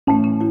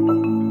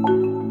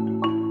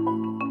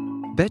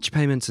Batch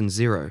payments in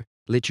Xero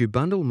let you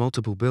bundle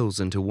multiple bills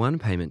into one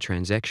payment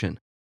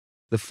transaction.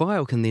 The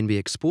file can then be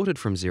exported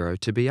from Xero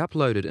to be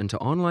uploaded into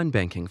online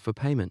banking for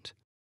payment.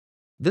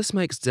 This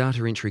makes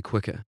data entry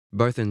quicker,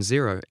 both in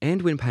Xero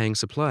and when paying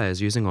suppliers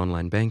using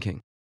online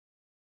banking.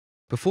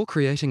 Before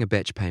creating a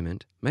batch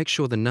payment, make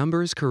sure the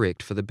number is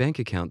correct for the bank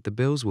account the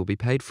bills will be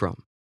paid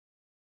from.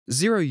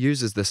 Xero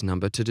uses this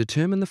number to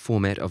determine the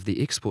format of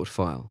the export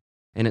file,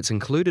 and it's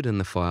included in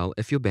the file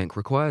if your bank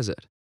requires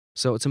it,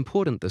 so it's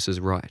important this is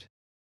right.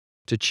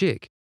 To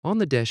check, on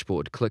the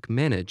dashboard, click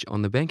Manage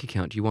on the bank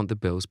account you want the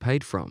bills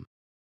paid from.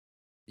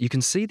 You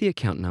can see the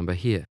account number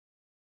here.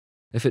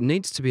 If it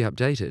needs to be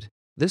updated,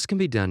 this can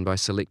be done by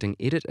selecting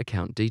Edit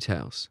Account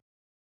Details.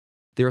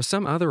 There are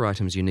some other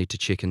items you need to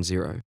check in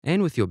Xero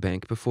and with your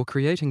bank before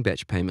creating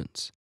batch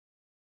payments.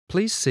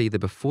 Please see the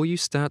Before You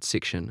Start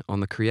section on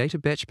the Create a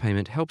Batch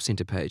Payment Help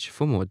Center page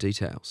for more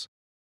details.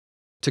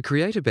 To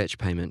create a batch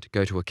payment,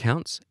 go to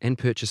Accounts and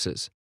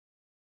Purchases.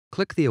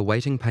 Click the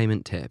Awaiting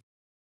Payment tab.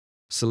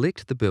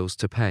 Select the bills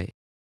to pay,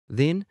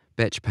 then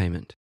Batch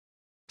Payment.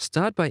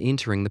 Start by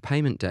entering the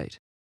payment date,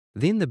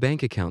 then the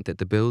bank account that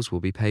the bills will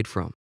be paid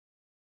from.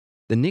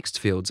 The next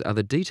fields are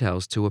the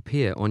details to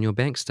appear on your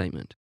bank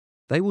statement.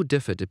 They will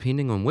differ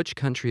depending on which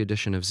country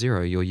edition of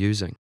Xero you're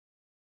using.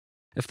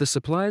 If the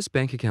supplier's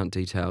bank account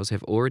details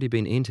have already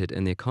been entered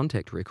in their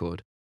contact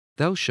record,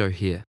 they'll show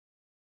here.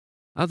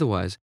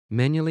 Otherwise,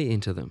 manually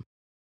enter them.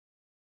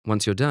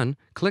 Once you're done,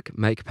 click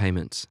Make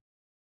Payments.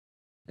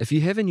 If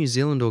you have a New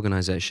Zealand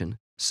organisation,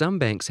 some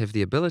banks have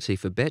the ability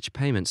for batch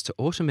payments to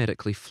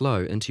automatically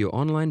flow into your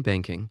online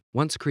banking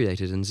once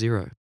created in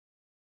Xero.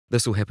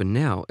 This will happen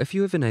now if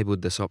you have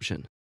enabled this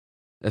option.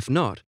 If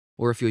not,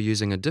 or if you're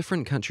using a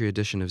different country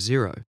edition of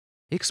Xero,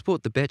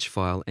 export the batch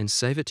file and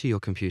save it to your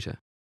computer.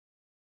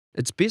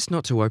 It's best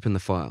not to open the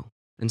file.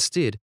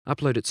 Instead,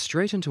 upload it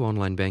straight into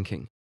online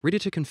banking, ready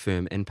to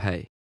confirm and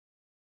pay.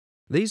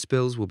 These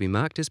bills will be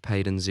marked as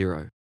paid in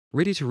Xero,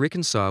 ready to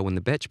reconcile when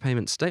the batch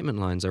payment statement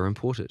lines are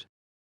imported.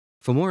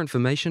 For more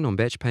information on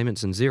batch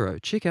payments in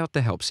Xero, check out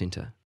the Help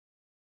Center.